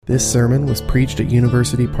This sermon was preached at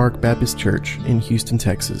University Park Baptist Church in Houston,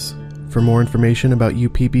 Texas. For more information about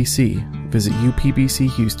UPBC, visit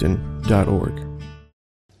upbchouston.org.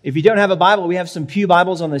 If you don't have a Bible, we have some pew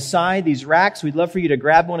Bibles on the side, these racks. We'd love for you to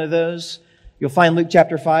grab one of those. You'll find Luke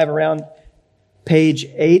chapter 5 around page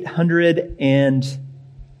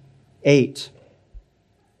 808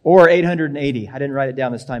 or 880. I didn't write it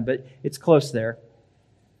down this time, but it's close there.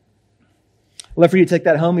 I'd love for you to take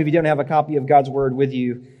that home if you don't have a copy of God's Word with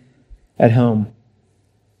you at home.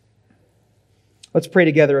 Let's pray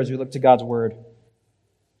together as we look to God's Word.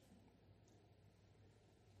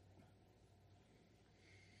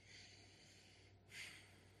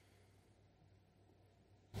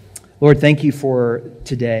 Lord, thank you for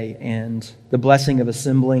today and the blessing of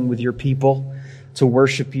assembling with your people to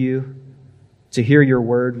worship you, to hear your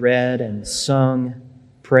word read and sung,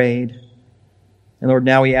 prayed. And Lord,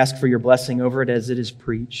 now we ask for your blessing over it as it is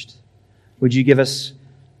preached. Would you give us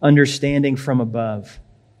understanding from above?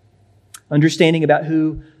 Understanding about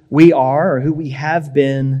who we are or who we have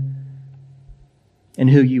been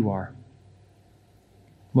and who you are.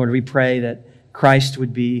 Lord, we pray that Christ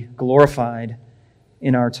would be glorified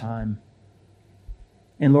in our time.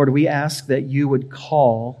 And Lord, we ask that you would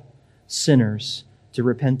call sinners to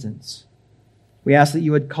repentance. We ask that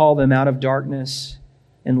you would call them out of darkness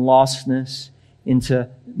and lostness into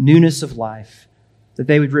newness of life, that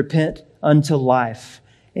they would repent unto life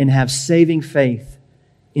and have saving faith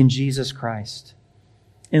in Jesus Christ.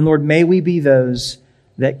 And Lord, may we be those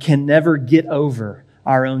that can never get over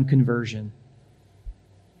our own conversion,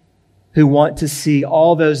 who want to see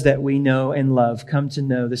all those that we know and love come to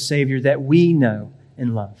know the Savior that we know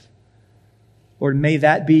and love. Lord, may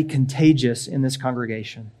that be contagious in this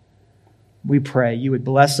congregation. We pray you would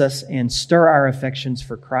bless us and stir our affections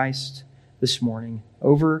for Christ this morning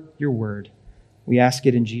over your word. We ask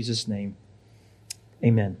it in Jesus' name.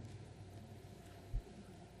 Amen.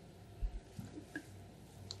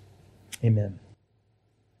 Amen.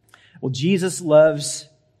 Well, Jesus loves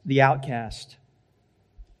the outcast.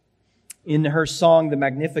 In her song, the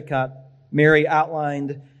Magnificat, Mary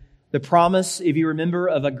outlined the promise, if you remember,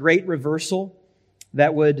 of a great reversal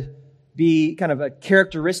that would be kind of a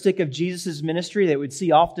characteristic of Jesus' ministry that we'd see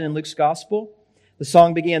often in Luke's gospel. The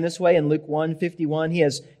song began this way in Luke 1:51. He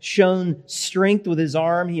has shown strength with his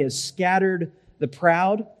arm. He has scattered the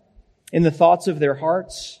proud in the thoughts of their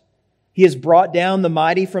hearts. He has brought down the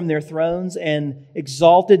mighty from their thrones and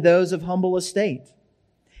exalted those of humble estate.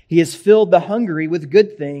 He has filled the hungry with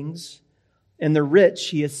good things, and the rich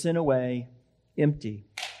he has sent away empty.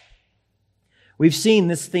 We've seen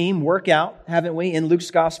this theme work out, haven't we, in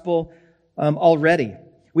Luke's gospel already.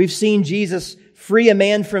 We've seen Jesus free a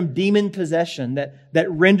man from demon possession that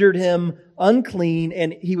rendered him unclean,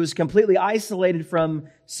 and he was completely isolated from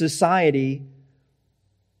society,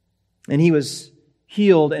 and he was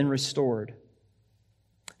healed and restored.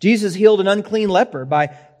 Jesus healed an unclean leper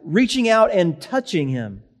by reaching out and touching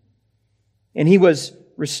him, and he was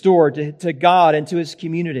restored to God and to his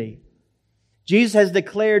community. Jesus has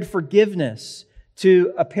declared forgiveness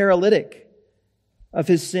to a paralytic of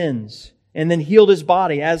his sins and then healed his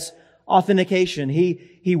body as authentication.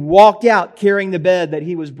 He walked out carrying the bed that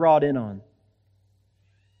he was brought in on.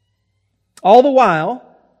 All the while,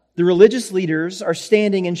 the religious leaders are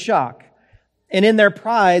standing in shock, and in their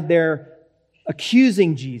pride, they're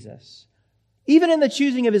accusing Jesus, even in the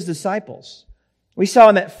choosing of his disciples. We saw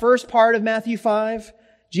in that first part of Matthew 5,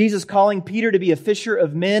 Jesus calling Peter to be a fisher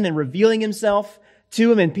of men and revealing himself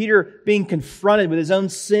to him, and Peter being confronted with his own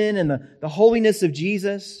sin and the holiness of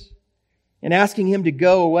Jesus and asking him to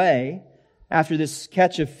go away after this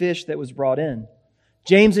catch of fish that was brought in.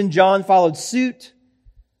 James and John followed suit.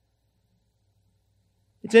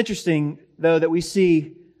 It's interesting, though, that we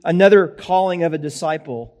see another calling of a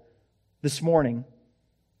disciple this morning.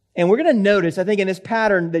 And we're going to notice, I think, in this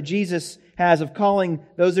pattern that Jesus has of calling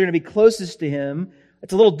those that are going to be closest to him,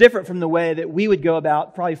 it's a little different from the way that we would go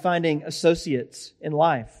about probably finding associates in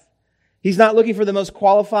life. He's not looking for the most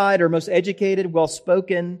qualified or most educated,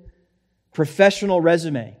 well-spoken, professional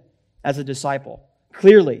resume as a disciple.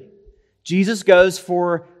 Clearly, Jesus goes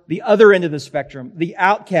for the other end of the spectrum, the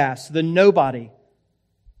outcast, the nobody,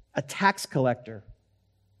 a tax collector.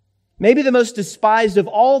 Maybe the most despised of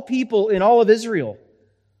all people in all of Israel.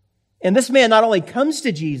 And this man not only comes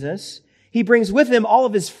to Jesus, he brings with him all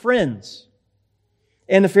of his friends.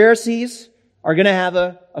 And the Pharisees are going to have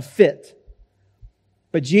a fit.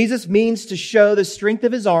 But Jesus means to show the strength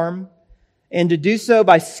of his arm and to do so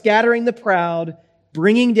by scattering the proud,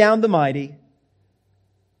 bringing down the mighty,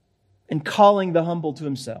 and calling the humble to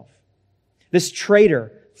himself. This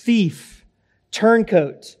traitor, thief,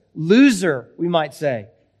 turncoat, loser, we might say,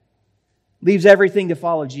 leaves everything to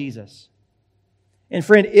follow Jesus. And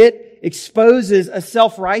friend, it exposes a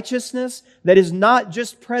self-righteousness that is not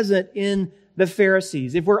just present in the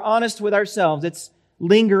Pharisees. If we're honest with ourselves, it's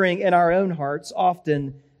lingering in our own hearts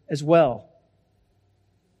often as well.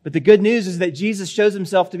 But the good news is that Jesus shows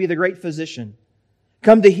himself to be the great physician,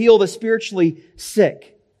 come to heal the spiritually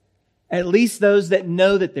sick, at least those that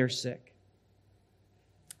know that they're sick.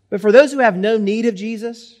 But for those who have no need of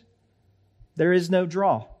Jesus, there is no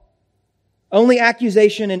draw. Only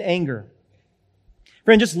accusation and anger.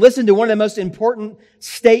 Friend, just listen to one of the most important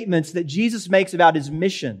statements that Jesus makes about his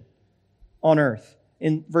mission on earth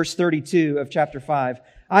in verse 32 of chapter 5.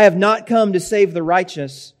 I have not come to save the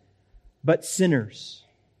righteous, but sinners,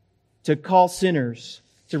 to call sinners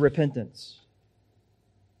to repentance.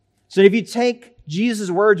 So if you take Jesus'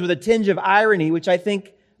 words with a tinge of irony, which I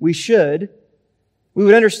think we should, we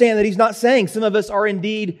would understand that he's not saying some of us are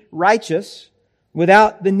indeed righteous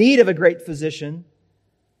without the need of a great physician.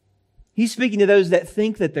 He's speaking to those that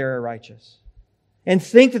think that they are righteous and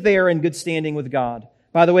think that they are in good standing with God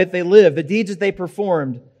by the way that they live, the deeds that they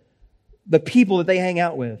performed, the people that they hang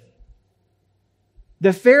out with.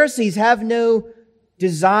 The Pharisees have no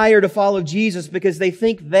desire to follow Jesus because they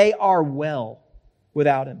think they are well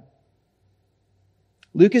without Him.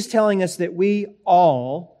 Luke is telling us that we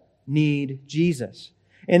all need Jesus.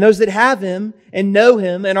 And those that have Him and know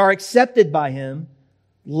Him and are accepted by Him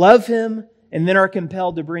love Him and then are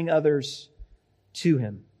compelled to bring others to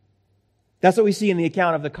Him. That's what we see in the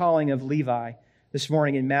account of the calling of Levi this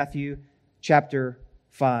morning in Matthew chapter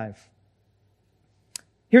 5.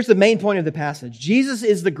 Here's the main point of the passage. Jesus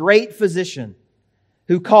is the great physician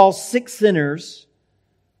who calls sick sinners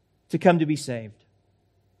to come to be saved.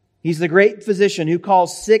 He's the great physician who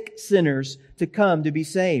calls sick sinners to come to be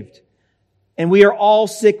saved. And we are all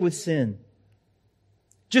sick with sin.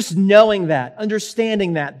 Just knowing that,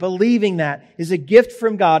 understanding that, believing that is a gift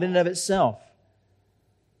from God in and of itself.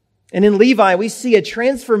 And in Levi, we see a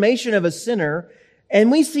transformation of a sinner,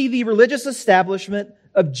 and we see the religious establishment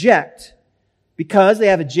object because they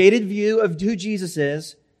have a jaded view of who Jesus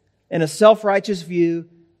is and a self-righteous view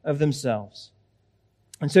of themselves.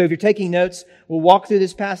 And so if you're taking notes, we'll walk through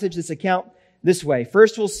this passage, this account, this way.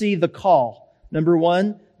 First, we'll see the call. Number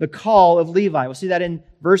one, the call of Levi. We'll see that in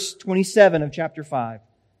verse 27 of chapter 5.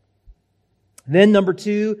 Then number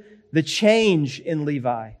two, the change in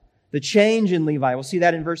Levi. The change in Levi. We'll see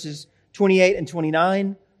that in verses 28 and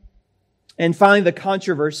 29. And finally, the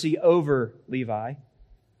controversy over Levi.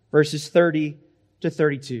 Verses 30 to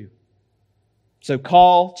 32. So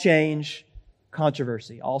call, change,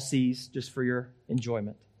 controversy. All C's just for your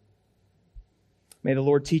enjoyment. May the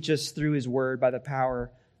Lord teach us through His Word by the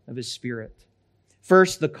power of His Spirit.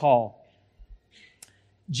 First, the call.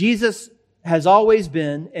 Jesus has always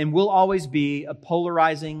been and will always be a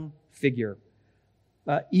polarizing figure.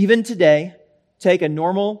 Even today, take a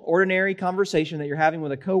normal, ordinary conversation that you're having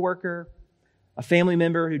with a coworker, a family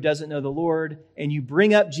member who doesn't know the Lord, and you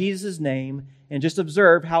bring up Jesus' name and just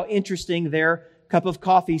observe how interesting their cup of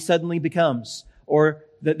coffee suddenly becomes, or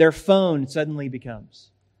that their phone suddenly becomes.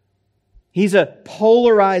 He's a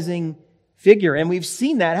polarizing figure, and we've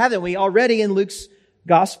seen that, haven't we, already in Luke's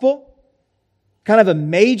gospel? Kind of a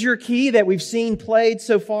major key that we've seen played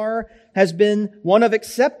so far has been one of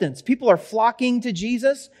acceptance. People are flocking to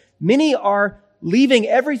Jesus. Many are leaving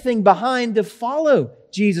everything behind to follow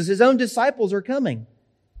Jesus. His own disciples are coming.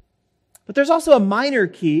 But there's also a minor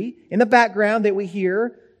key in the background that we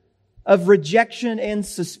hear of rejection and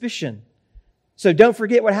suspicion. So don't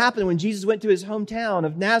forget what happened when Jesus went to his hometown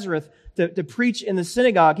of Nazareth to preach in the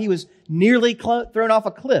synagogue. He was nearly thrown off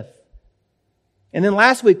a cliff. And then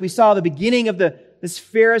last week we saw the beginning of this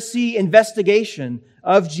Pharisee investigation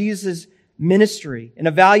of Jesus' ministry and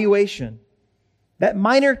evaluation.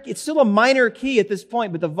 It's still a minor key at this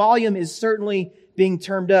point, but the volume is certainly being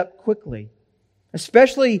turned up quickly.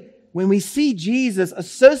 Especially when we see Jesus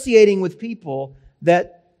associating with people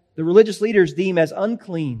that the religious leaders deem as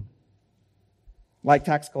unclean, like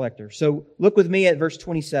tax collectors. So look with me at verse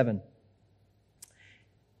 27.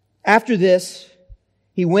 After this,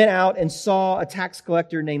 he went out and saw a tax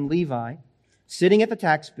collector named Levi sitting at the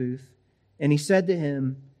tax booth, and he said to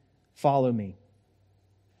him, "Follow me."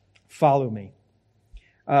 Follow me.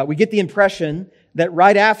 We get the impression that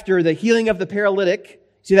right after the healing of the paralytic,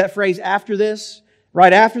 see that phrase, after this?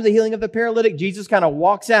 Right after the healing of the paralytic, Jesus kind of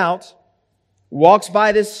walks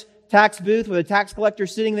by this tax booth with a tax collector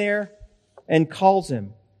sitting there and calls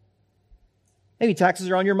him. Maybe taxes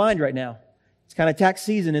are on your mind right now. It's kind of tax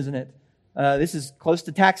season, isn't it? This is close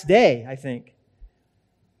to tax day, I think.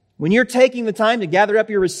 When you're taking the time to gather up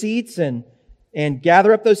your receipts and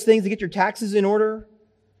gather up those things to get your taxes in order,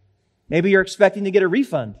 Maybe you're expecting to get a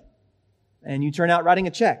refund and you turn out writing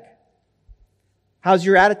a check. How's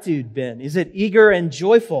your attitude been? Is it eager and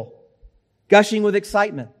joyful, gushing with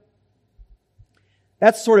excitement?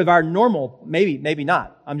 That's sort of our normal, maybe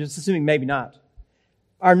not. I'm just assuming maybe not.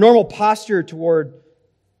 Our normal posture toward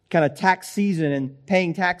kind of tax season and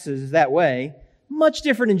paying taxes is that way. Much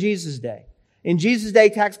different in Jesus' day. In Jesus' day,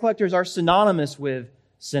 tax collectors are synonymous with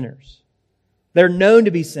sinners. They're known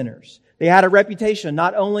to be sinners. They had a reputation,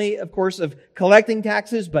 not only, of course, of collecting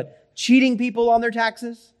taxes, but cheating people on their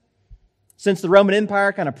taxes. Since the Roman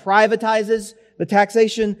Empire kind of privatizes the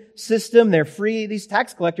taxation system, they're free. These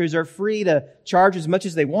tax collectors are free to charge as much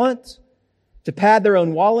as they want, to pad their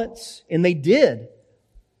own wallets, and they did.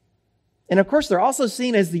 And of course, they're also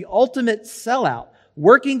seen as the ultimate sellout,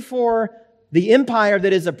 working for the empire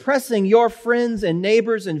that is oppressing your friends and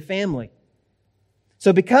neighbors and family.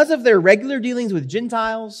 So because of their regular dealings with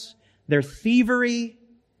Gentiles, their thievery,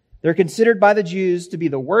 they're considered by the Jews to be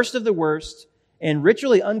the worst of the worst and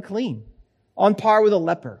ritually unclean, on par with a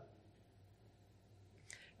leper.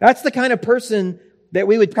 That's the kind of person that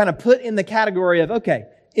we would kind of put in the category of, okay,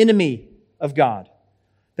 enemy of God.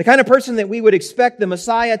 The kind of person that we would expect the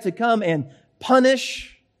Messiah to come and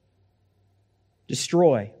punish,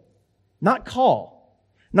 destroy, not call,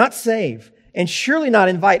 not save, and surely not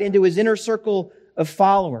invite into his inner circle of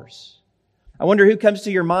followers. I wonder who comes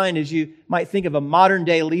to your mind as you might think of a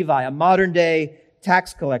modern-day Levi, a modern-day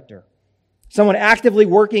tax collector, someone actively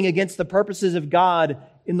working against the purposes of God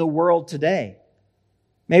in the world today,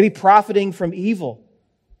 maybe profiting from evil,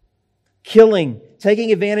 killing,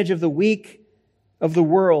 taking advantage of the weak of the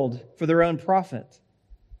world for their own profit.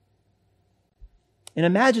 And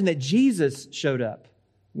imagine that Jesus showed up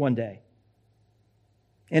one day.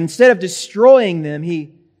 And instead of destroying them,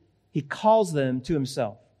 he calls them to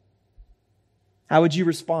himself. How would you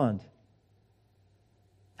respond?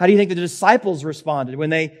 How do you think the disciples responded when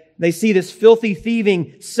they see this filthy,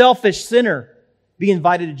 thieving, selfish sinner be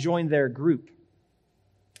invited to join their group?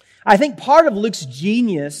 I think part of Luke's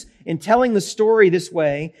genius in telling the story this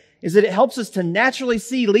way is that it helps us to naturally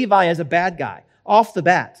see Levi as a bad guy off the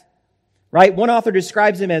bat. Right? One author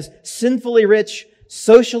describes him as sinfully rich,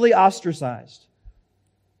 socially ostracized.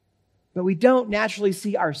 But we don't naturally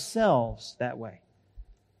see ourselves that way,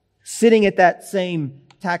 sitting at that same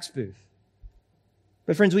tax booth.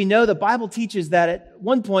 But friends, we know the Bible teaches that at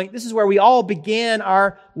one point, this is where we all began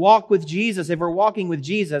our walk with Jesus, if we're walking with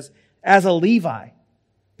Jesus, as a Levi.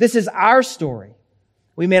 This is our story.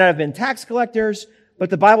 We may not have been tax collectors, but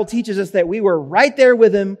the Bible teaches us that we were right there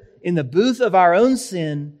with him in the booth of our own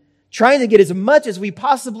sin, trying to get as much as we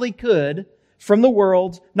possibly could from the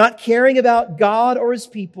world, not caring about God or his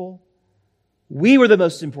people. We were the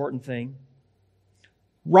most important thing.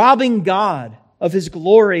 Robbing God of his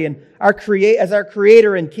glory and as our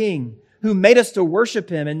creator and king, who made us to worship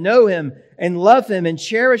him and know him and love him and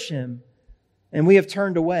cherish him. And we have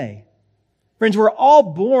turned away. Friends, we're all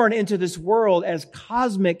born into this world as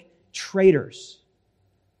cosmic traitors,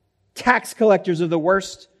 tax collectors of the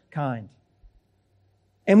worst kind.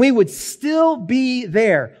 And we would still be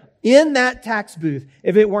there in that tax booth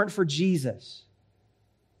if it weren't for Jesus,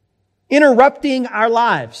 interrupting our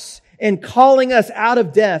lives and calling us out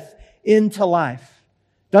of death into life.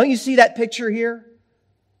 Don't you see that picture here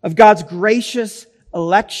of God's gracious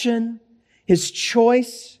election, his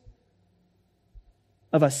choice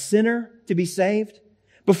of a sinner to be saved?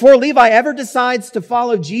 Before Levi ever decides to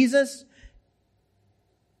follow Jesus,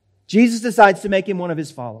 Jesus decides to make him one of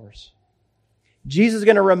his followers. Jesus is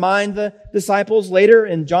going to remind the disciples later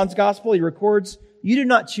in John's gospel. He records, "You did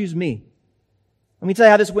not choose me." Let me tell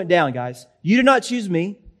you how this went down, guys. You did not choose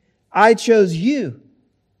me. I chose you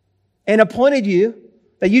and appointed you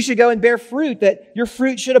that you should go and bear fruit, that your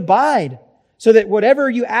fruit should abide, so that whatever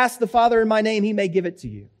you ask the Father in my name, he may give it to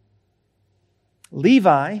you.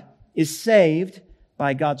 Levi is saved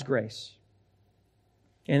by God's grace.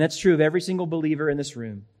 And that's true of every single believer in this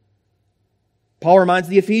room. Paul reminds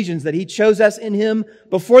the Ephesians that he chose us in him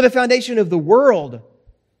before the foundation of the world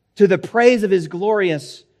to the praise of his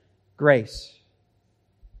glorious grace.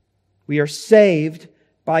 We are saved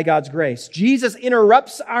by God's grace. Jesus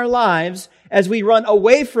interrupts our lives as we run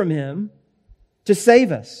away from him to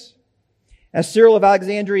save us. As Cyril of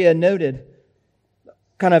Alexandria noted,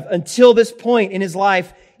 kind of until this point in his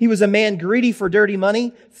life, he was a man greedy for dirty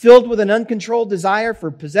money, filled with an uncontrolled desire for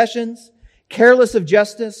possessions, careless of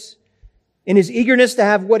justice, in his eagerness to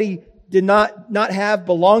have what he did not have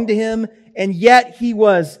belong to him, and yet he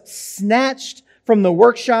was snatched from the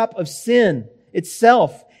workshop of sin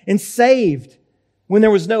itself and saved when there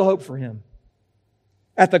was no hope for him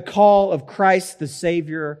at the call of Christ, the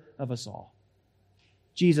Savior of us all.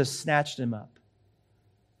 Jesus snatched him up.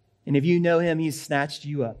 And if you know him, he's snatched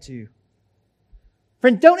you up too.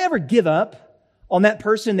 Friend, don't ever give up on that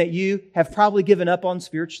person that you have probably given up on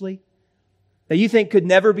spiritually, that you think could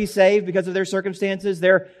never be saved because of their circumstances,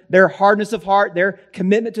 their hardness of heart, their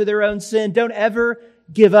commitment to their own sin. Don't ever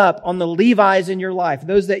give up on the Levi's in your life,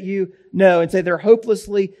 those that you know, and say they're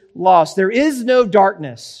hopelessly lost. There is no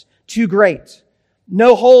darkness too great,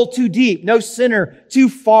 no hole too deep, no sinner too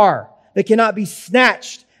far that cannot be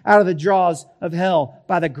snatched out of the jaws of hell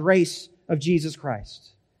by the grace of Jesus Christ.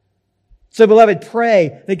 So, beloved,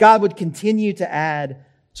 pray that God would continue to add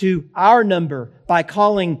to our number by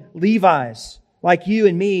calling Levi's like you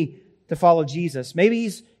and me to follow Jesus. Maybe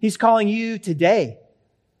He's calling you today.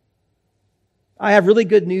 I have really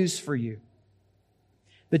good news for you.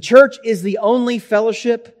 The church is the only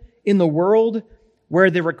fellowship in the world where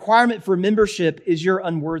the requirement for membership is your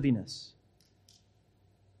unworthiness.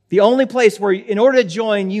 The only place where, in order to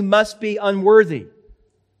join, you must be unworthy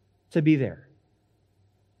to be there.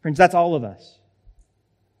 Friends, that's all of us.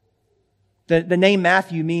 The name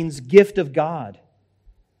Matthew means gift of God.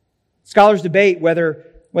 Scholars debate whether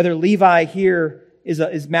Levi here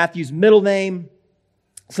is Matthew's middle name,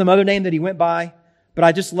 some other name that he went by. But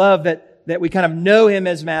I just love that we kind of know him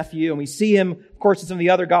as Matthew, and we see him, of course, in some of the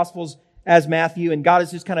other Gospels as Matthew, and God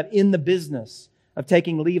is just kind of in the business of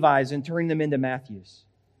taking Levi's and turning them into Matthews.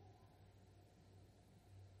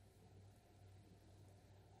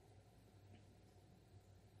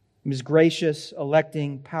 His gracious,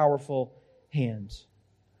 electing, powerful hands.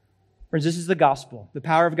 Friends, this is the gospel, the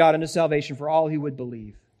power of God unto salvation for all who would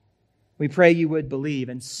believe. We pray you would believe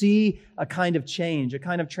and see a kind of change, a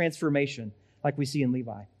kind of transformation like we see in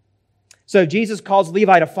Levi. So Jesus calls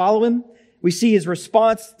Levi to follow him. We see his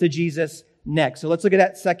response to Jesus next. So let's look at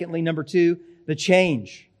that secondly. Number 2, the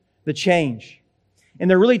change. The change. And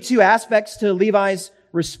there are really 2 aspects to Levi's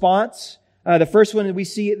response. The first one, we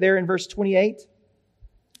see it there in verse 28.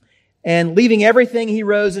 And leaving everything, he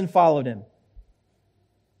rose and followed him.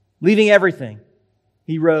 Leaving everything,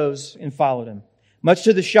 he rose and followed him, much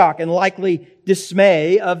to the shock and likely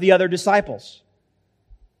dismay of the other disciples.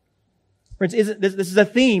 Friends, this is a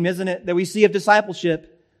theme, isn't it, that we see of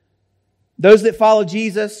discipleship. Those that follow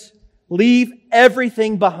Jesus leave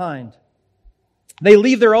everything behind. They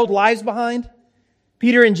leave their old lives behind.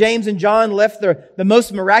 Peter and James and John left the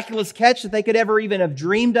most miraculous catch that they could ever even have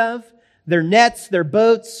dreamed of. Their nets, their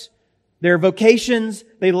boats, their vocations,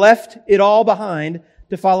 they left it all behind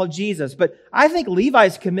to follow Jesus. But I think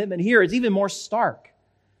Levi's commitment here is even more stark.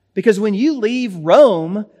 Because when you leave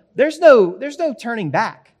Rome, there's no turning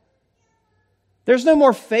back. There's no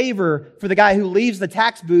more favor for the guy who leaves the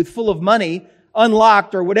tax booth full of money,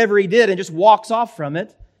 unlocked or whatever he did, and just walks off from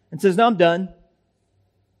it and says, "No, I'm done.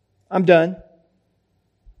 I'm done."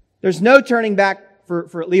 There's no turning back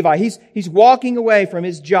for Levi. He's walking away from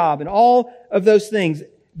his job and all of those things,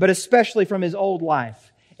 but especially from his old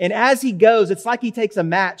life. And as he goes, it's like he takes a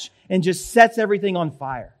match and just sets everything on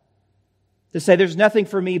fire. To say, there's nothing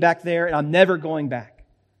for me back there, and I'm never going back.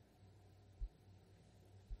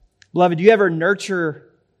 Beloved, do you ever nurture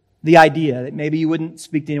the idea that maybe you wouldn't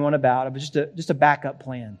speak to anyone about, but just a backup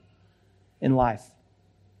plan in life?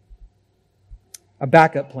 A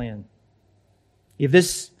backup plan. If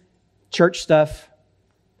this church stuff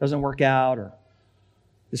doesn't work out, or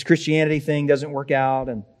this Christianity thing doesn't work out,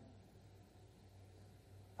 and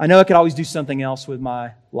I know I could always do something else with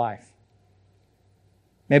my life.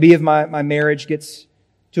 Maybe if my marriage gets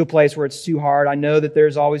to a place where it's too hard, I know that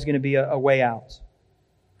there's always going to be a way out.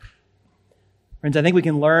 Friends, I think we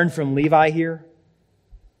can learn from Levi here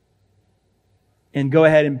and go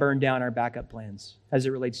ahead and burn down our backup plans as it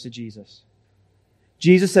relates to Jesus.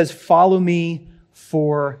 Jesus says, "Follow me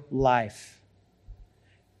for life."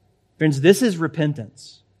 Friends, this is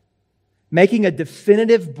repentance. Making a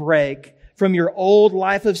definitive break from your old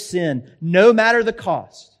life of sin, no matter the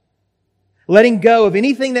cost. Letting go of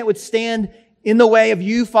anything that would stand in the way of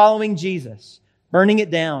you following Jesus. Burning it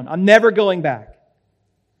down. I'm never going back.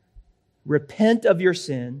 Repent of your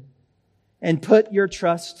sin and put your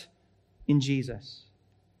trust in Jesus.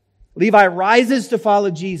 Levi rises to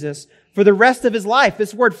follow Jesus for the rest of his life.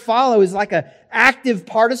 This word follow is like an active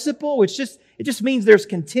participle, which it just means there's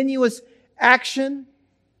continuous action.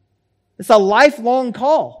 It's a lifelong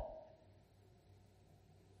call.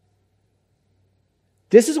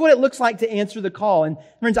 This is what it looks like to answer the call. And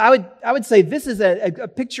friends, I would say this is a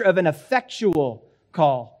picture of an effectual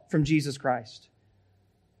call from Jesus Christ.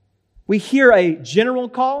 We hear a general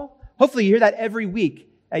call. Hopefully you hear that every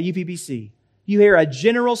week at UPBC. You hear a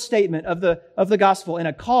general statement of the gospel and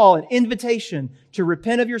a call, an invitation to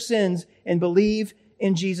repent of your sins and believe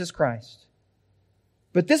in Jesus Christ.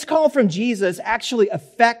 But this call from Jesus actually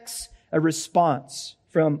affects a response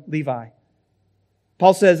from Levi.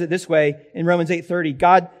 Paul says it this way in Romans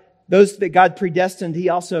 8:30, those that God predestined, He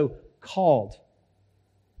also called.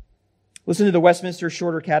 Listen to the Westminster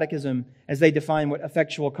Shorter Catechism as they define what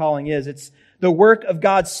effectual calling is. It's the work of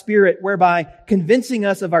God's Spirit whereby convincing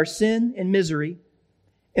us of our sin and misery,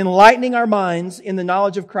 enlightening our minds in the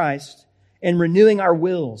knowledge of Christ, and renewing our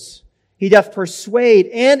wills, He doth persuade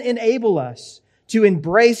and enable us to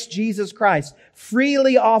embrace Jesus Christ,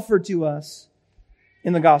 freely offered to us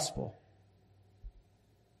in the gospel.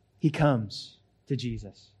 He comes to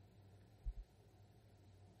Jesus.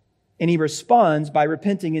 And he responds by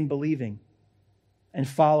repenting and believing and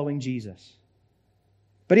following Jesus.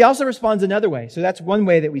 But he also responds another way. So that's one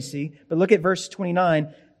way that we see. But look at verse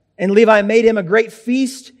 29. And Levi made him a great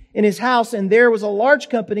feast in his house, and there was a large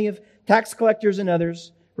company of tax collectors and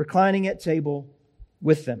others reclining at table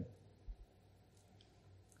with them.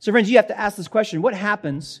 So friends, you have to ask this question. What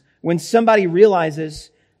happens when somebody realizes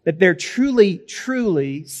that they're truly,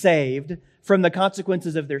 truly saved from the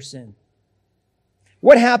consequences of their sin?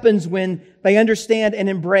 What happens when they understand and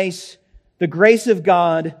embrace the grace of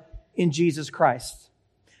God in Jesus Christ?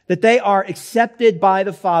 That they are accepted by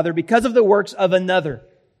the Father because of the works of another.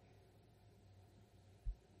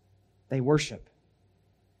 They worship,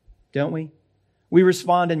 don't we? We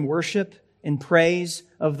respond in worship and praise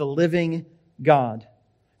of the living God.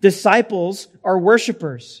 Disciples are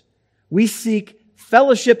worshipers. We seek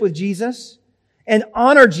fellowship with Jesus and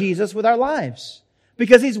honor Jesus with our lives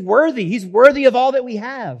because He's worthy. He's worthy of all that we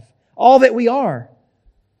have, all that we are.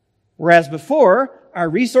 Whereas before, our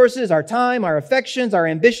resources, our time, our affections, our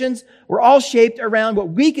ambitions were all shaped around what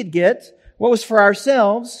we could get, what was for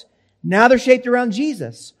ourselves. Now they're shaped around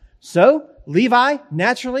Jesus. So Levi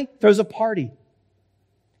naturally throws a party.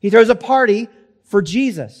 He throws a party for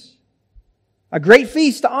Jesus. A great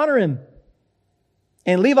feast to honor Him.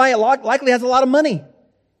 And Levi likely has a lot of money.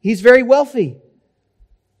 He's very wealthy.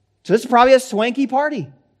 So this is probably a swanky party.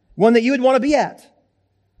 One that you would want to be at.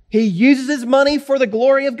 He uses his money for the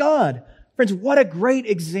glory of God. Friends, what a great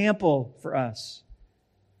example for us.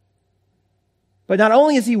 But not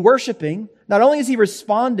only is he worshiping, not only is he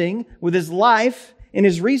responding with his life and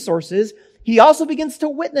his resources, he also begins to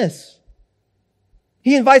witness.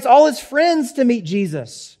 He invites all his friends to meet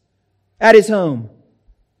Jesus at his home.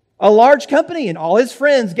 A large company, and all his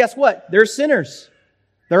friends, guess what? They're sinners.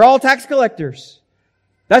 They're all tax collectors.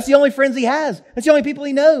 That's the only friends he has. That's the only people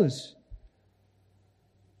he knows.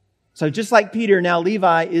 So just like Peter, now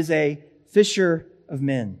Levi is a fisher of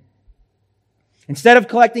men. Instead of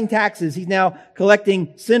collecting taxes, he's now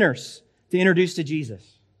collecting sinners to introduce to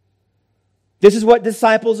Jesus. This is what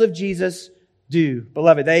disciples of Jesus do,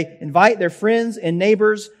 beloved. They invite their friends and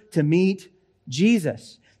neighbors to meet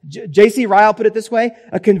Jesus. J.C. Ryle put it this way: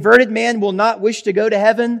 a converted man will not wish to go to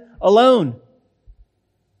heaven alone.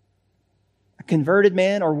 A converted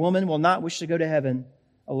man or woman will not wish to go to heaven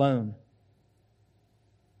alone.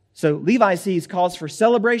 So Levi sees calls for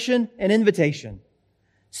celebration and invitation.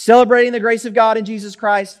 Celebrating the grace of God in Jesus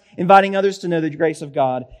Christ, inviting others to know the grace of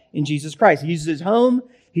God in Jesus Christ. He uses his home,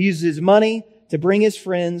 he uses his money to bring his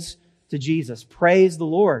friends to Jesus. Praise the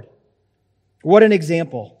Lord. What an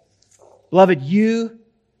example. Beloved, you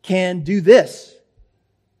can do this.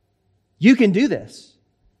 You can do this.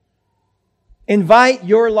 Invite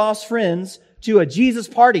your lost friends to a Jesus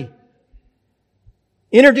party.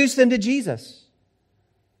 Introduce them to Jesus.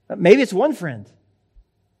 Maybe it's one friend.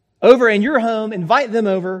 Over in your home, invite them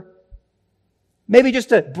over. Maybe just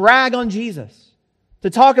to brag on Jesus. To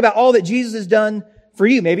talk about all that Jesus has done for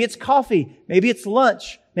you. Maybe it's coffee. Maybe it's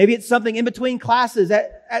lunch. Maybe it's something in between classes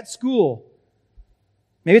at school.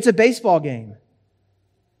 Maybe it's a baseball game.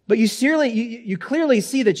 But you clearly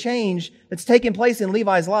see the change that's taken place in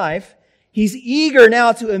Levi's life. He's eager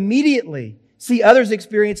now to immediately see others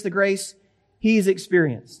experience the grace he's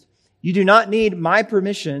experienced. You do not need my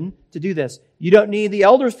permission to do this. You don't need the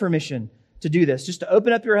elder's permission to do this, just to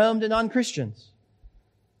open up your home to non-Christians.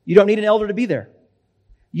 You don't need an elder to be there.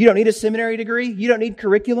 You don't need a seminary degree. You don't need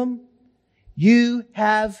curriculum. You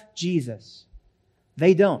have Jesus.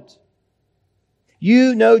 They don't.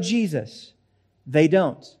 You know Jesus. They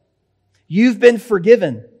don't. You've been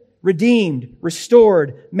forgiven, redeemed,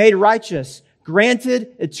 restored, made righteous,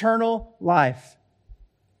 granted eternal life.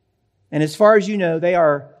 And as far as you know, they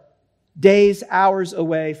are days, hours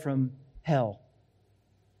away from hell.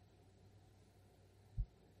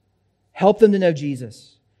 Help them to know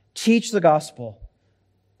Jesus. Teach the gospel.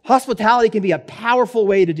 Hospitality can be a powerful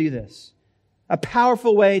way to do this. A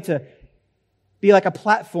powerful way to be like a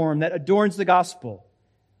platform that adorns the gospel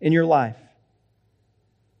in your life.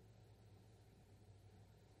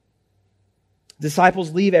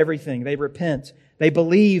 Disciples leave everything. They repent. They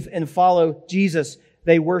believe and follow Jesus.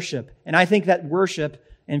 They worship. And I think that worship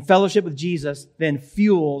and fellowship with Jesus then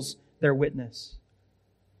fuels their witness.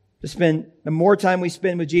 The more time we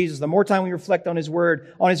spend with Jesus, the more time we reflect on His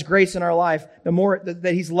Word, on His grace in our life, the more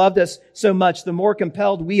that He's loved us so much, the more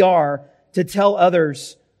compelled we are to tell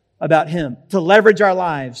others about Him, to leverage our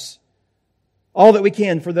lives, all that we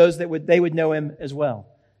can for those that they would know Him as well.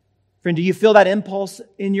 Friend, do you feel that impulse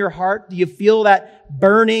in your heart? Do you feel that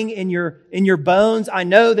burning in your bones? I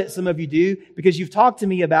know that some of you do, because you've talked to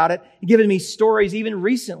me about it and given me stories even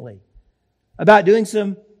recently about doing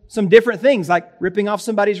some different things, like ripping off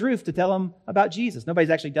somebody's roof to tell them about Jesus. Nobody's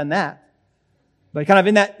actually done that. But kind of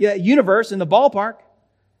in that universe, in the ballpark.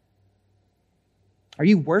 Are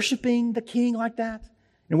you worshiping the King like that?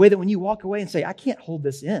 In a way that when you walk away and say, I can't hold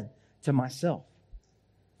this in to myself.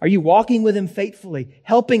 Are you walking with Him faithfully,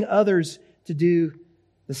 helping others to do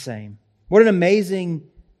the same? What an amazing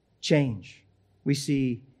change we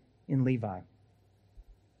see in Levi.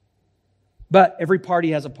 But every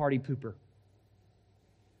party has a party pooper.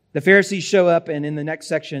 The Pharisees show up, and in the next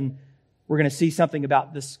section, we're going to see something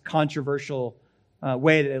about this controversial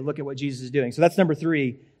way that they look at what Jesus is doing. So that's number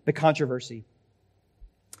 3, the controversy.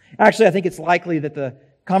 Actually, I think it's likely that the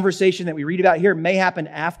conversation that we read about here may happen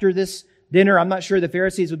after this dinner. I'm not sure the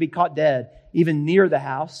Pharisees would be caught dead, even near the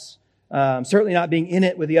house. Certainly not being in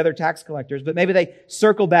it with the other tax collectors. But maybe they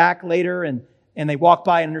circle back later and they walk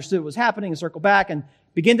by and understood what was happening and circle back and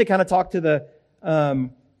begin to kind of talk to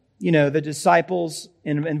the disciples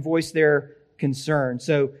and voice their concern.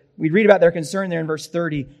 So we read about their concern there in verse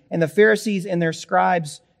 30. And the Pharisees and their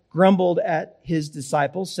scribes grumbled at His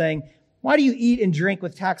disciples, saying, why do you eat and drink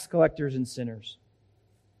with tax collectors and sinners?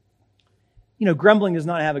 Grumbling does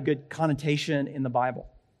not have a good connotation in the Bible.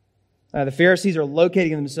 The Pharisees are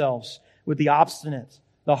locating themselves with the obstinate,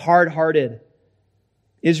 the hard-hearted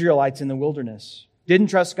Israelites in the wilderness. Didn't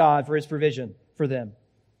trust God for His provision for them.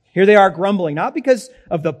 Here they are grumbling, not because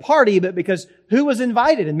of the party, but because who was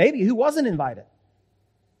invited and maybe who wasn't invited.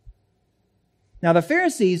 Now, the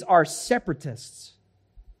Pharisees are separatists.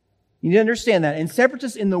 You need to understand that. And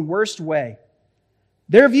separatists in the worst way.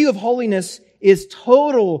 Their view of holiness is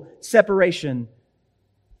total separation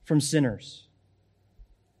from sinners.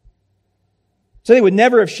 So they would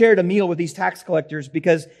never have shared a meal with these tax collectors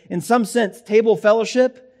because, in some sense, table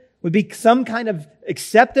fellowship would be some kind of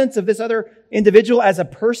acceptance of this other individual as a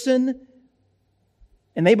person.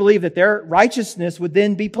 And they believe that their righteousness would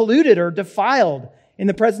then be polluted or defiled in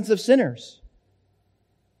the presence of sinners.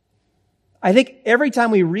 I think every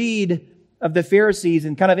time we read of the Pharisees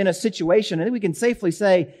and kind of in a situation, I think we can safely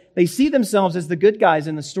say they see themselves as the good guys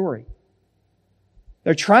in the story.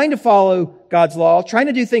 They're trying to follow God's law, trying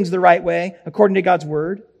to do things the right way, according to God's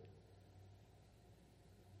Word.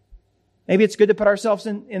 Maybe it's good to put ourselves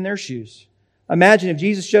in their shoes. Imagine if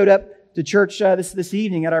Jesus showed up to church this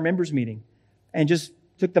evening at our members' meeting and just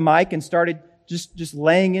took the mic and started just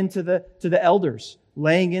laying into the elders,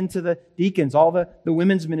 laying into the deacons, all the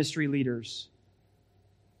women's ministry leaders.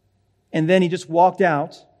 And then He just walked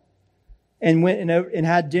out and went and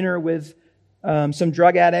had dinner with some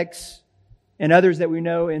drug addicts and others that we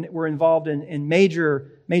know and were involved in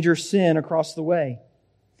major sin across the way.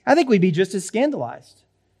 I think we'd be just as scandalized.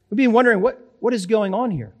 We'd be wondering what is going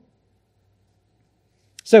on here.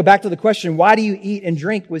 So back to the question, why do you eat and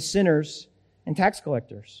drink with sinners and tax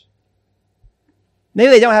collectors?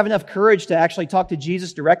 Maybe they don't have enough courage to actually talk to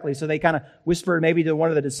Jesus directly, so they kind of whisper maybe to one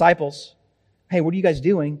of the disciples, hey, what are you guys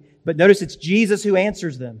doing? But notice it's Jesus who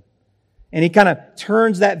answers them. And He kind of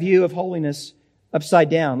turns that view of holiness upside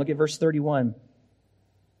down. Look at verse 31.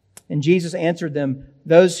 And Jesus answered them,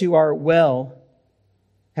 those who are well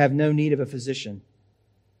have no need of a physician,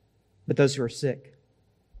 but those who are sick.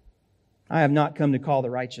 I have not come to call the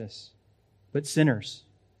righteous, but sinners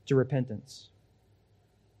to repentance.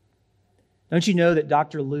 Don't you know that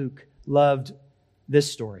Dr. Luke loved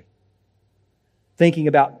this story? Thinking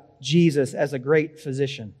about Jesus as a great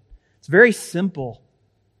physician. It's a very simple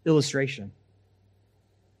illustration.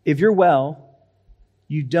 If you're well,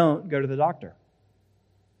 you don't go to the doctor.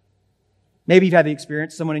 Maybe you've had the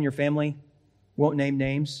experience, someone in your family, won't name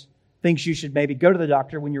names, thinks you should maybe go to the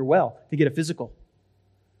doctor when you're well to get a physical.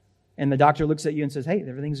 And the doctor looks at you and says, hey,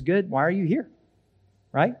 everything's good. Why are you here?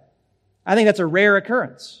 Right? I think that's a rare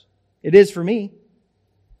occurrence. It is for me.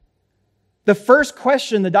 The first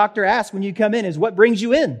question the doctor asks when you come in is, what brings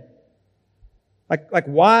you in? Like,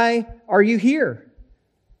 why are you here?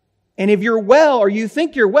 And if you're well or you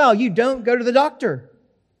think you're well, you don't go to the doctor.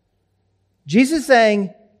 Jesus is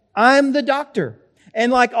saying, I'm the doctor.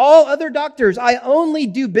 And like all other doctors, I only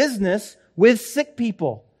do business with sick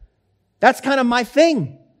people. That's kind of my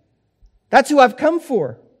thing. That's who I've come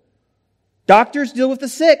for. Doctors deal with the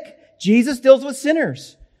sick. Jesus deals with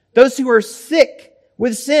sinners. Those who are sick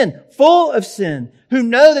with sin, full of sin, who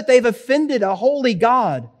know that they've offended a holy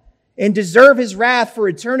God and deserve His wrath for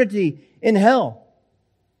eternity in hell.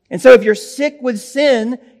 And so if you're sick with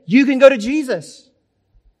sin, you can go to Jesus.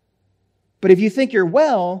 But if you think you're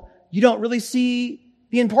well, you don't really see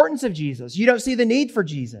the importance of Jesus. You don't see the need for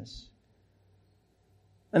Jesus.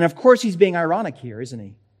 And of course, He's being ironic here, isn't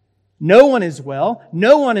He? No one is well.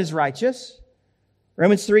 No one is righteous.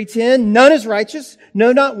 Romans 3:10, none is righteous.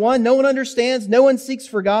 No, not one. No one understands. No one seeks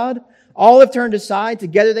for God. All have turned aside.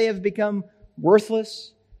 Together they have become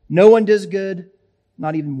worthless. No one does good.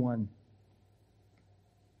 Not even one.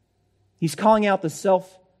 He's calling out the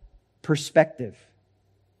self-perspective,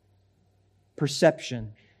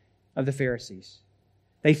 perception of the Pharisees.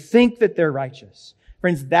 They think that they're righteous.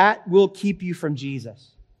 Friends, that will keep you from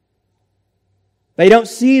Jesus. They don't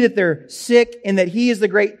see that they're sick and that He is the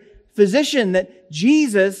great physician, that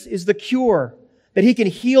Jesus is the cure, that He can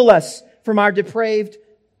heal us from our depraved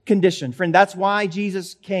condition. Friend, that's why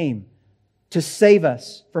Jesus came, to save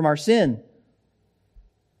us from our sin.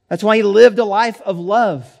 That's why He lived a life of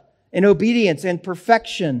love and obedience and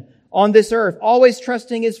perfection on this earth, always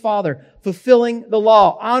trusting His Father, fulfilling the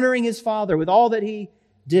law, honoring His Father with all that He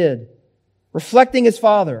did, reflecting His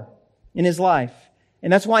Father in His life.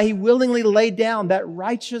 And that's why He willingly laid down that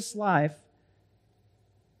righteous life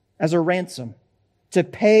as a ransom to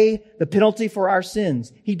pay the penalty for our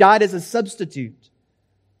sins. He died as a substitute.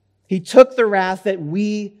 He took the wrath that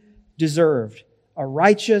we deserved. A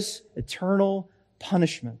righteous, eternal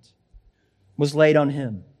punishment was laid on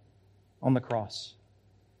Him on the cross.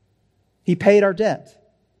 He paid our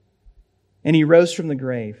debt, and He rose from the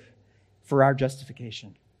grave for our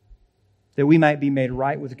justification, that we might be made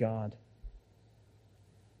right with God.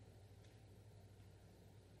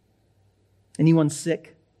 Anyone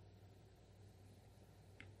sick?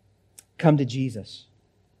 Come to Jesus.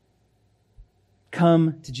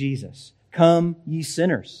 Come to Jesus. Come, ye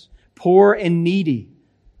sinners, poor and needy,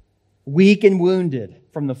 weak and wounded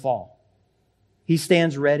from the fall. He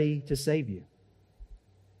stands ready to save you.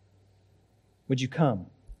 Would you come?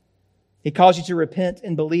 He calls you to repent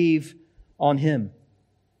and believe on Him.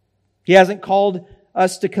 He hasn't called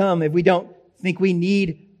us to come if we don't think we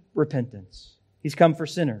need repentance. He's come for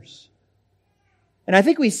sinners. And I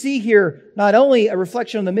think we see here not only a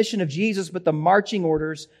reflection on the mission of Jesus, but the marching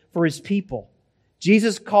orders for His people.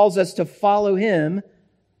 Jesus calls us to follow Him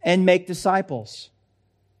and make disciples,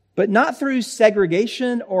 but not through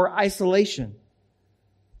segregation or isolation.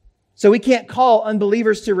 So we can't call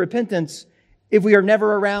unbelievers to repentance if we are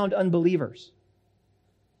never around unbelievers.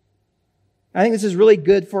 I think this is really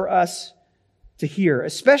good for us to hear,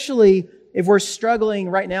 especially if we're struggling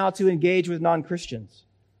right now to engage with non-Christians.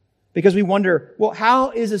 Because we wonder, well,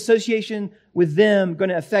 how is association with them going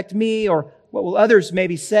to affect me? Or what will others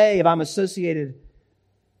maybe say if I'm associated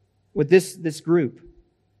with this group?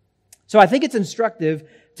 So I think it's instructive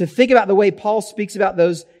to think about the way Paul speaks about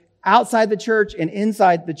those outside the church and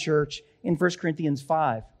inside the church in 1 Corinthians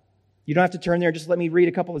 5. You don't have to turn there. Just let me read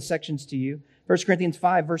a couple of sections to you. 1 Corinthians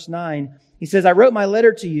 5, verse 9. He says, I wrote my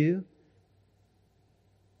letter to you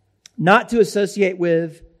not to associate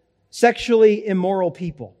with sexually immoral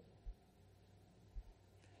people.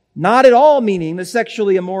 Not at all meaning the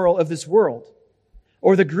sexually immoral of this world,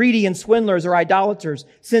 or the greedy and swindlers or idolaters,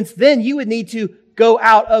 since then you would need to go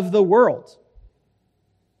out of the world.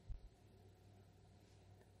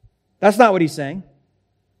 That's not what he's saying.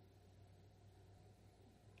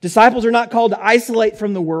 Disciples are not called to isolate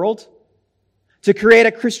from the world, to create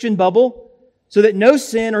a Christian bubble so that no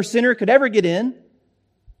sin or sinner could ever get in.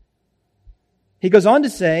 He goes on to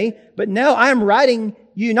say, but now I am writing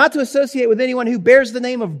you not to associate with anyone who bears the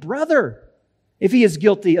name of brother, if he is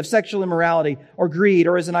guilty of sexual immorality or greed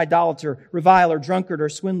or is an idolater, reviler, drunkard, or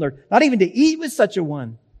swindler, not even to eat with such a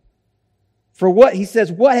one. For what, he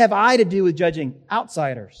says, what have I to do with judging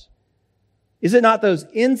outsiders? Is it not those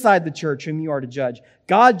inside the church whom you are to judge?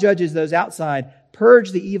 God judges those outside.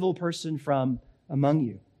 Purge the evil person from among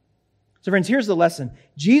you. So friends, here's the lesson.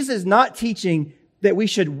 Jesus is not teaching that we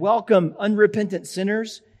should welcome unrepentant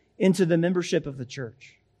sinners into the membership of the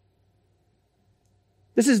church.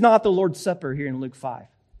 This is not the Lord's Supper here in Luke 5.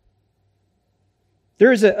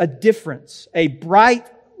 There is a difference, a bright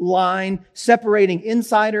line separating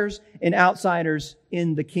insiders and outsiders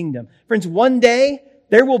in the kingdom. Friends, one day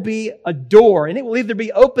there will be a door, and it will either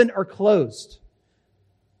be open or closed.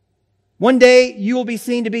 One day you will be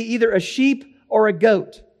seen to be either a sheep or a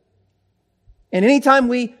goat. And anytime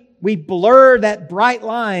we blur that bright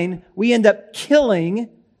line, we end up killing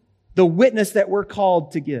the witness that we're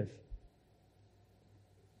called to give.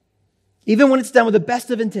 Even when it's done with the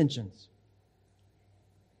best of intentions.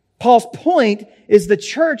 Paul's point is the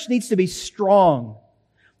church needs to be strong.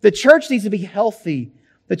 The church needs to be healthy.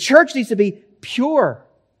 The church needs to be pure.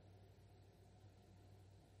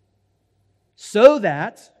 So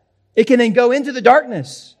that it can then go into the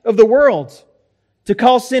darkness of the world to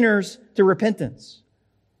call sinners to repentance.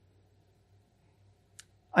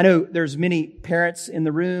 I know there's many parents in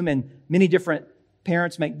the room, and many different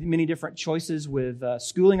parents make many different choices with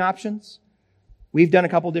schooling options. We've done a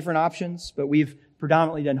couple different options, but we've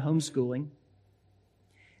predominantly done homeschooling.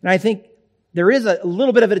 And I think there is a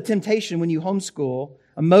little bit of a temptation when you homeschool,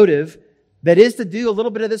 a motive that is to do a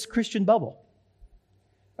little bit of this Christian bubble.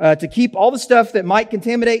 To keep all the stuff that might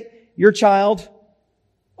contaminate your child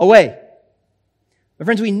away. But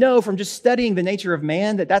friends, we know from just studying the nature of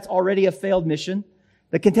man that that's already a failed mission.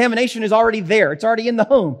 The contamination is already there. It's already in the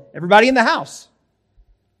home. Everybody in the house.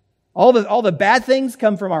 All the bad things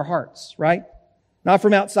come from our hearts, right? Not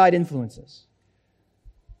from outside influences.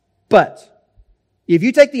 But if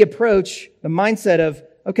you take the approach, the mindset of,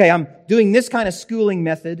 okay, I'm doing this kind of schooling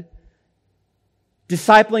method,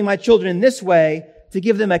 discipling my children in this way to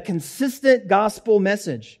give them a consistent gospel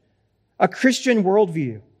message, a Christian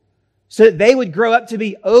worldview, so that they would grow up to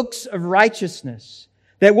be oaks of righteousness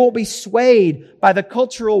that won't be swayed by the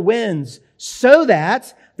cultural winds, so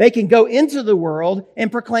that they can go into the world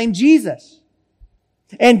and proclaim Jesus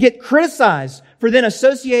and get criticized for then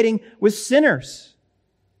associating with sinners,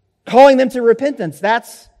 calling them to repentance.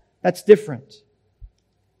 That's different.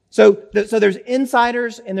 So there's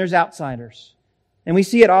insiders and there's outsiders. And we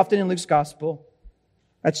see it often in Luke's gospel.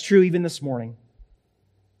 That's true even this morning.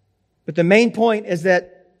 But the main point is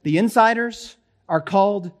that the insiders are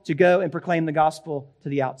called to go and proclaim the gospel to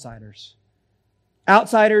the outsiders.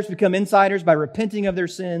 Outsiders become insiders by repenting of their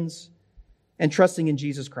sins and trusting in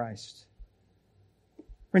Jesus Christ.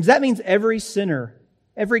 Friends, that means every sinner,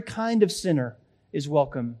 every kind of sinner is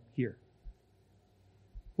welcome here.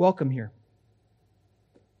 Welcome here.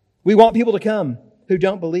 We want people to come who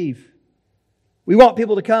don't believe. We want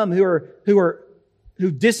people to come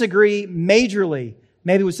who disagree majorly,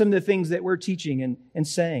 maybe with some of the things that we're teaching and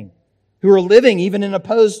saying, who are living even in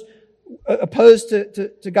opposed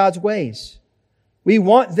to God's ways. We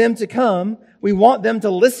want them to come. We want them to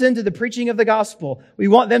listen to the preaching of the gospel. We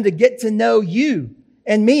want them to get to know you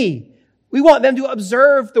and me. We want them to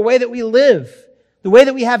observe the way that we live, the way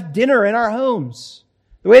that we have dinner in our homes,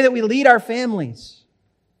 the way that we lead our families.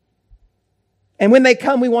 And when they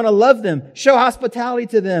come, we want to love them, show hospitality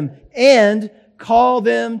to them, and call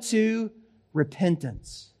them to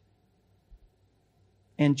repentance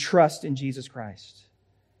and trust in Jesus Christ.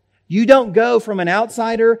 You don't go from an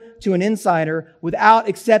outsider to an insider without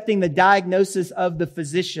accepting the diagnosis of the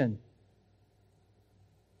physician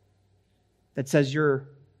that says you're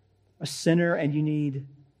a sinner and you need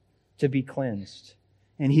to be cleansed.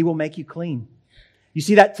 And He will make you clean. You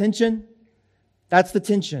see that tension? That's the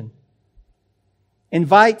tension.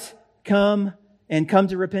 Invite, come, and come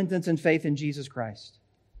to repentance and faith in Jesus Christ.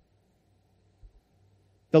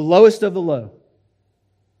 The lowest of the low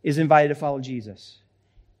is invited to follow Jesus.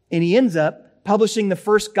 And he ends up publishing the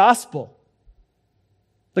first gospel.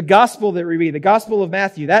 The gospel that we read, the gospel of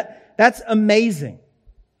Matthew. That's amazing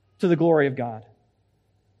to the glory of God.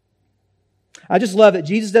 I just love that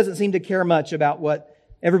Jesus doesn't seem to care much about what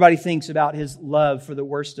everybody thinks about His love for the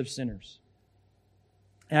worst of sinners.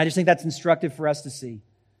 And I just think that's instructive for us to see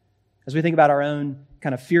as we think about our own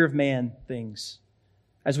kind of fear of man things,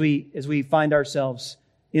 as we find ourselves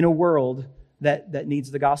in a world that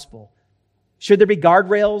needs the gospel. Should there be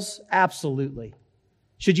guardrails? Absolutely.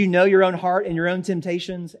 Should you know your own heart and your own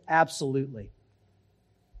temptations? Absolutely.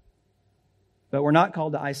 But we're not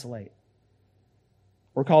called to isolate.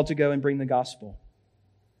 We're called to go and bring the gospel.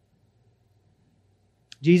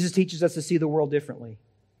 Jesus teaches us to see the world differently.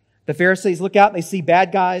 The Pharisees look out and they see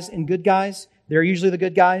bad guys and good guys. They're usually the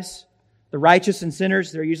good guys. The righteous and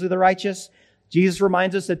sinners, they're usually the righteous. Jesus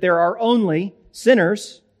reminds us that there are only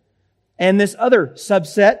sinners and this other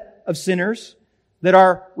subset of sinners that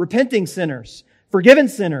are repenting sinners, forgiven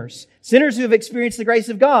sinners, sinners who have experienced the grace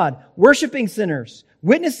of God, worshiping sinners,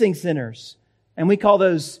 witnessing sinners. And we call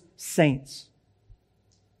those saints.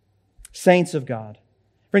 Saints of God.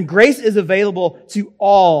 Friend, grace is available to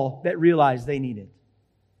all that realize they need it.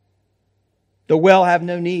 The well have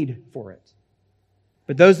no need for it.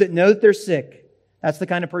 But those that know that they're sick, that's the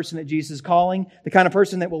kind of person that Jesus is calling, the kind of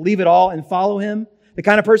person that will leave it all and follow Him, the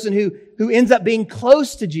kind of person who ends up being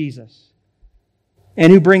close to Jesus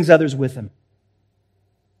and who brings others with Him.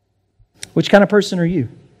 Which kind of person are you?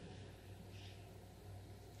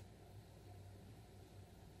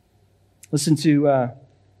 Listen to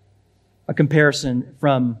a comparison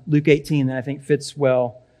from Luke 18 that I think fits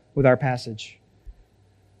well with our passage.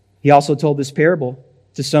 He also told this parable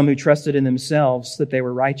to some who trusted in themselves that they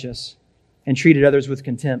were righteous and treated others with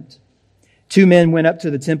contempt. 2 men went up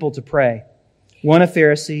to the temple to pray, one a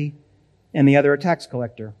Pharisee and the other a tax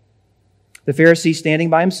collector. The Pharisee, standing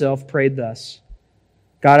by himself, prayed thus,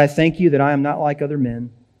 God, I thank you that I am not like other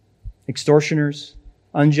men, extortioners,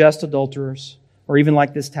 unjust adulterers, or even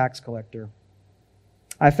like this tax collector.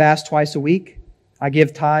 I fast twice a week. I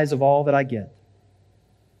give tithes of all that I get.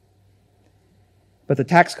 But the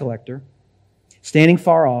tax collector, standing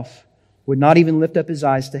far off, would not even lift up his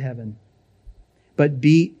eyes to heaven, but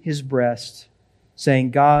beat his breast,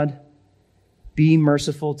 saying, God, be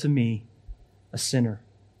merciful to me, a sinner.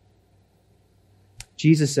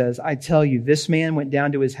 Jesus says, I tell you, this man went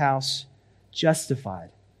down to his house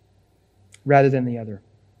justified rather than the other.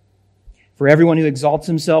 For everyone who exalts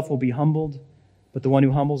himself will be humbled, but the one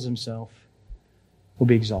who humbles himself will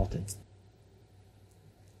be exalted.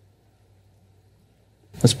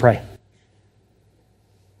 Let's pray.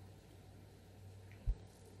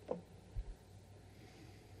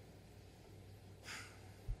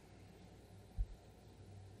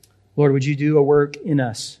 Lord, would you do a work in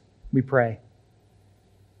us, we pray.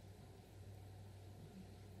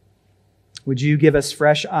 Would you give us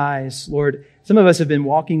fresh eyes? Lord, some of us have been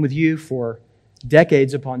walking with you for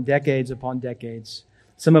decades upon decades upon decades.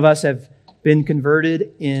 Some of us have been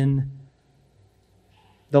converted in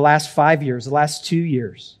the last 5 years, the last 2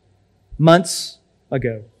 years, months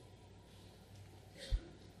ago.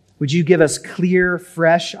 Would you give us clear,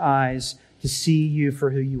 fresh eyes to see you for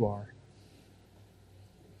who you are?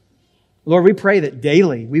 Lord, we pray that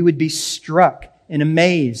daily we would be struck and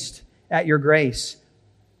amazed at your grace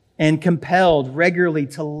and compelled regularly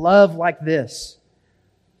to love like this,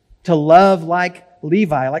 to love like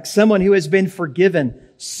Levi, like someone who has been forgiven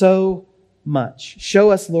so much.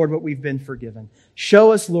 Show us, Lord, what we've been forgiven.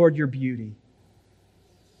 Show us, Lord, your beauty.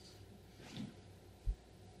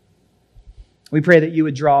 We pray that you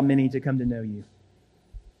would draw many to come to know you.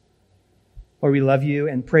 Lord, we love you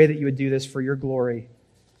and pray that you would do this for your glory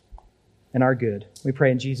and our good. We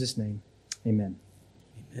pray in Jesus' name. Amen.